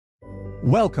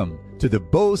Welcome to the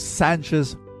Bo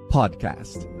Sanchez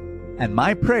podcast. And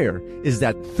my prayer is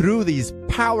that through these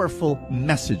powerful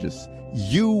messages,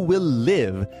 you will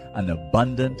live an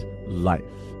abundant life.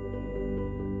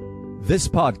 This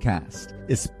podcast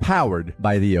is powered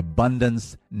by the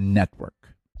Abundance Network.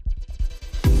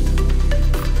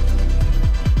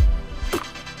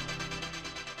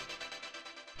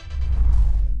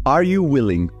 Are you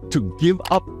willing to give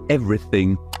up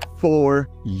everything for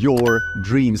your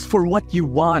dreams, for what you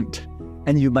want?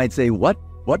 And you might say, what,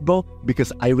 Bo?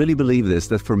 Because I really believe this,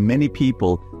 that for many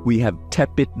people, we have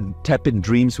tepid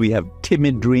dreams, we have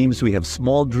timid dreams, we have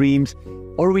small dreams,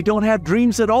 or we don't have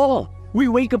dreams at all. We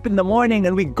wake up in the morning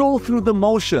and we go through the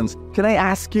motions. Can I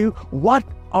ask you, what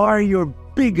are your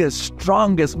biggest,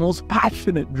 strongest, most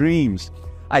passionate dreams?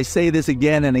 I say this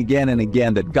again and again and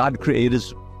again, that God created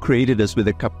us with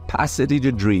a capacity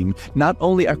to dream. Not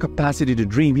only our capacity to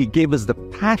dream, He gave us the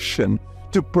passion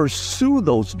to pursue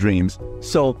those dreams.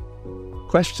 So,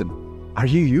 question, are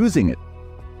you using it?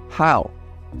 How?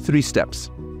 3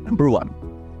 steps. Number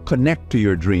 1, connect to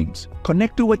your dreams.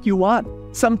 Connect to what you want.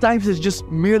 Sometimes it's just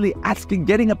merely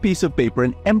getting a piece of paper,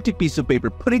 an empty piece of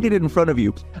paper, putting it in front of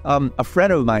you. A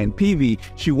friend of mine, PV,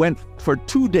 she went for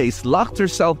 2 days, locked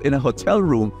herself in a hotel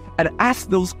room, and asked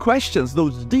those questions,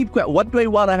 those deep questions. What do I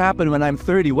want to happen when I'm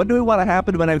 30? What do I want to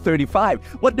happen when I'm 35?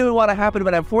 What do I want to happen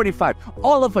when I'm 45?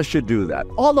 All of us should do that.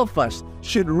 All of us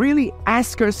should really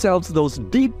ask ourselves those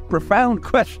deep, profound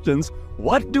questions.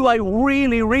 What do I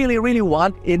really, really, really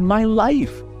want in my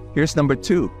life? Here's number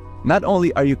 2. Not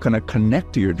only are you going to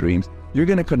connect to your dreams, you're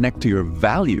going to connect to your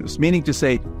values, meaning to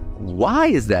say, why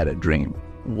is that a dream?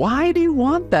 Why do you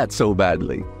want that so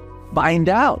badly? Find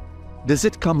out. Does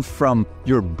it come from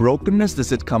your brokenness?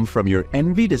 Does it come from your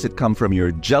envy? Does it come from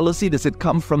your jealousy? Does it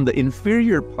come from the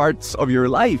inferior parts of your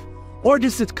life? Or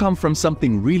does it come from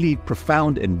something really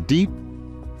profound and deep,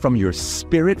 from your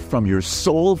spirit, from your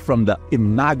soul, from the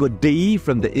imago Dei,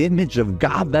 from the image of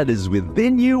God that is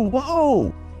within you?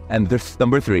 Whoa! And there's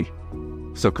number 3.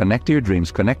 So connect to your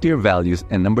dreams, connect to your values.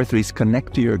 And number 3 is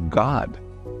connect to your God.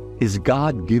 Is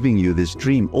God giving you this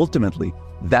dream? Ultimately,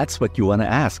 that's what you want to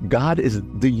ask. God,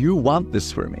 do you want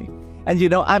this for me?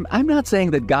 And I'm not saying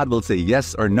that God will say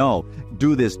yes or no,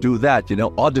 do this, do that,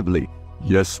 audibly.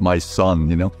 Yes, my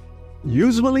son,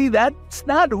 Usually that's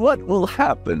not what will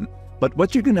happen. But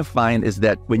what you're going to find is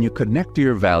that when you connect to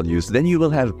your values, then you will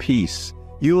have peace.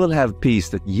 You will have peace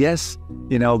that, yes,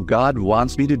 God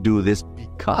wants me to do this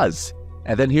because.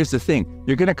 And then here's the thing.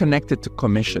 You're going to connect it to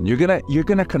commission. You're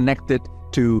going to connect it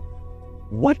to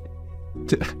what?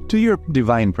 To your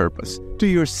divine purpose, to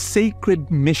your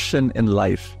sacred mission in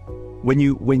life. When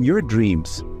your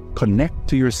dreams connect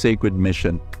to your sacred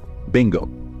mission, bingo,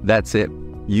 that's it.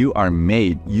 You are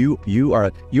made. You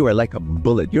are like a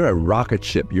bullet. You're a rocket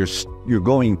ship. You're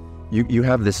going. You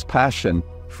have this passion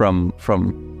from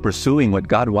pursuing what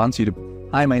God wants you to.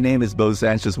 Hi, my name is Bo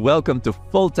Sanchez. Welcome to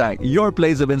FULLTANK, your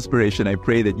place of inspiration. I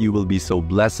pray that you will be so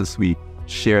blessed as we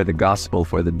share the gospel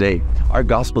for the day. Our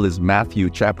gospel is Matthew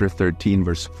chapter 13,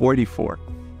 verse 44.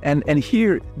 And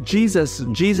here Jesus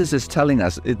is telling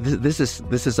us, this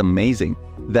is amazing,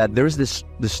 that there's this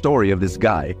the story of this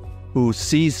guy who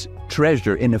sees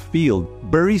treasure in a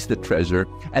field, buries the treasure,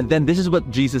 and then this is what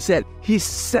Jesus said. He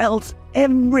sells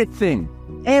everything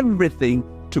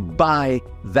to buy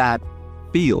that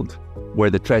field where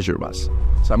the treasure was.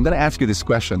 So I'm going to ask you this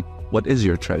question. What is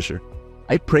your treasure?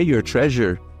 I pray your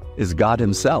treasure is God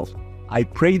Himself. I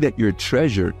pray that your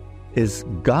treasure is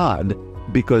God,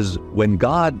 because when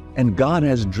God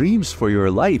has dreams for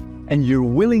your life and you're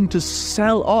willing to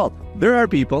sell all. There are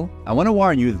people, I want to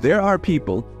warn you, there are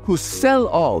people who sell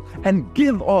all and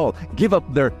give all, give up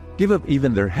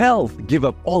even their health, give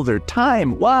up all their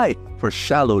time. Why? For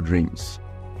shallow dreams.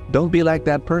 Don't be like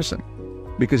that person,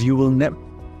 because you will never.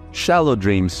 Shallow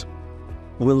dreams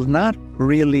will not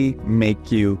really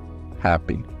make you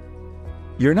happy.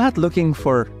 You're not looking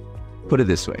for, put it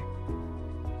this way,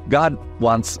 God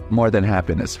wants more than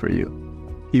happiness for you.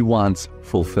 He wants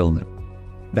fulfillment.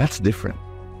 That's different.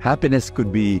 Happiness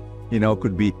could be,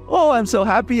 oh, I'm so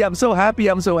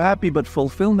happy, but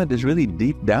fulfillment is really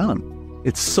deep down.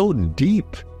 It's so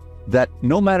deep that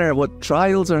no matter what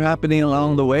trials are happening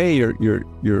along the way, you're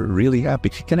really happy.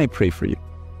 Can I pray for you?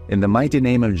 In the mighty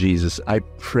name of Jesus, I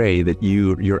pray that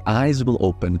your eyes will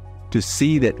open to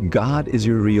see that God is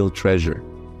your real treasure.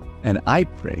 And I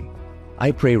pray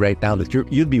right now that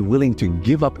you'd be willing to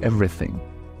give up everything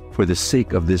for the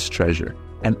sake of this treasure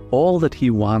and all that He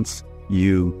wants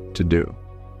you to do.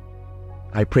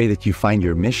 I pray that you find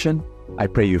your mission. I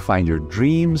pray you find your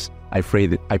dreams. I pray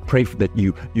that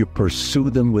you pursue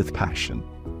them with passion.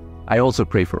 I also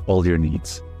pray for all your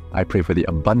needs. I pray for the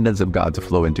abundance of God to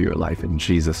flow into your life in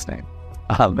Jesus' name.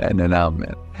 Amen and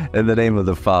amen. In the name of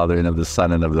the Father, and of the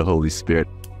Son, and of the Holy Spirit.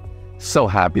 So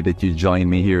happy that you joined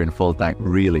me here in Full Tank,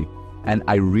 really. And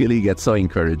I really get so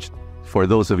encouraged for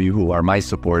those of you who are my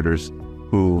supporters,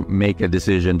 who make a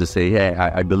decision to say, hey,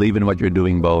 I believe in what you're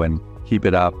doing, Bo, and keep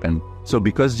it up. And so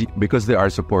because they are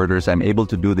supporters, I'm able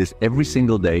to do this every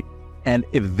single day. And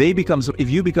if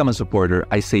you become a supporter,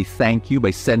 I say thank you by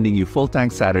sending you Full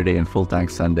Tank Saturday and Full Tank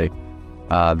Sunday.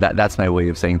 That's my way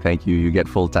of saying thank you. You get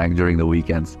Full Tank during the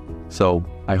weekends. So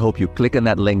I hope you click on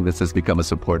that link that says become a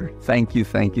supporter. Thank you,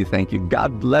 thank you, thank you.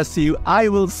 God bless you. I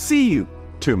will see you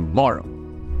tomorrow.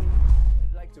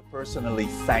 I'd like to personally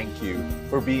thank you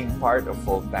for being part of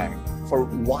Full Tank, for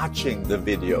watching the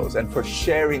videos and for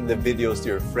sharing the videos to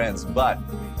your friends. But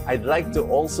I'd like to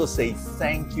also say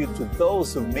thank you to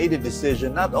those who made a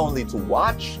decision not only to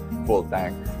watch Full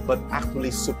Tank, but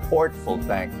actually support Full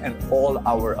Tank and all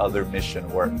our other mission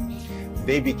work.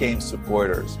 They became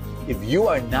supporters. If you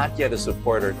are not yet a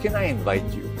supporter, can I invite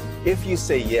you? If you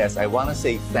say yes, I want to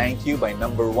say thank you by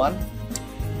number one,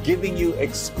 giving you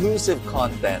exclusive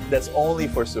content that's only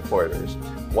for supporters.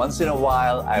 Once in a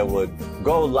while, I would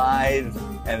go live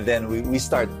and then we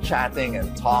start chatting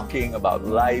and talking about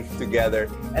life together.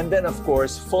 And then, of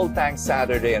course, Full Tank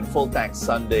Saturday and Full Tank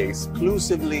Sunday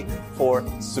exclusively for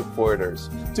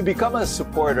supporters. To become a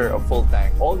supporter of Full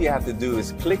Tank, all you have to do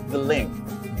is click the link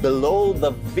below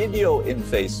the video in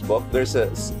Facebook. There's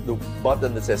the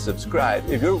button that says subscribe.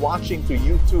 If you're watching through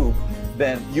YouTube,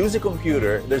 then use a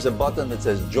computer. There's a button that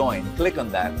says join. Click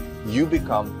on that. You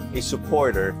become a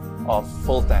supporter of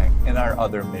Full Tank and our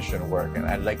other mission work. And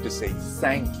I'd like to say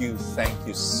thank you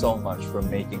so much for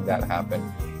making that happen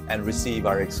and receive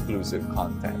our exclusive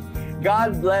content.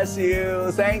 God bless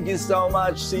you. Thank you so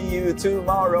much. See you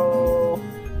tomorrow.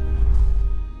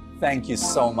 Thank you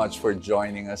so much for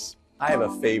joining us. I have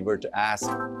a favor to ask.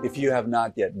 If you have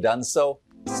not yet done so,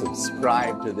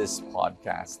 subscribe to this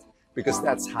podcast, because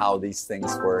that's how these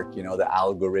things work, you know, the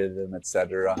algorithm,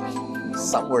 etc.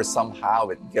 Somewhere, somehow,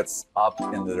 it gets up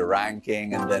into the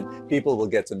ranking, and then people will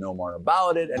get to know more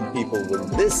about it, and people will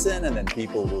listen, and then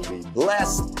people will be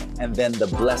blessed, and then the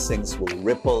blessings will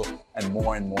ripple, and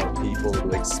more people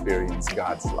will experience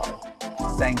God's love.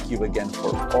 Thank you again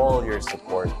for all your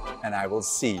support, and I will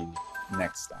see you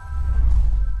next time.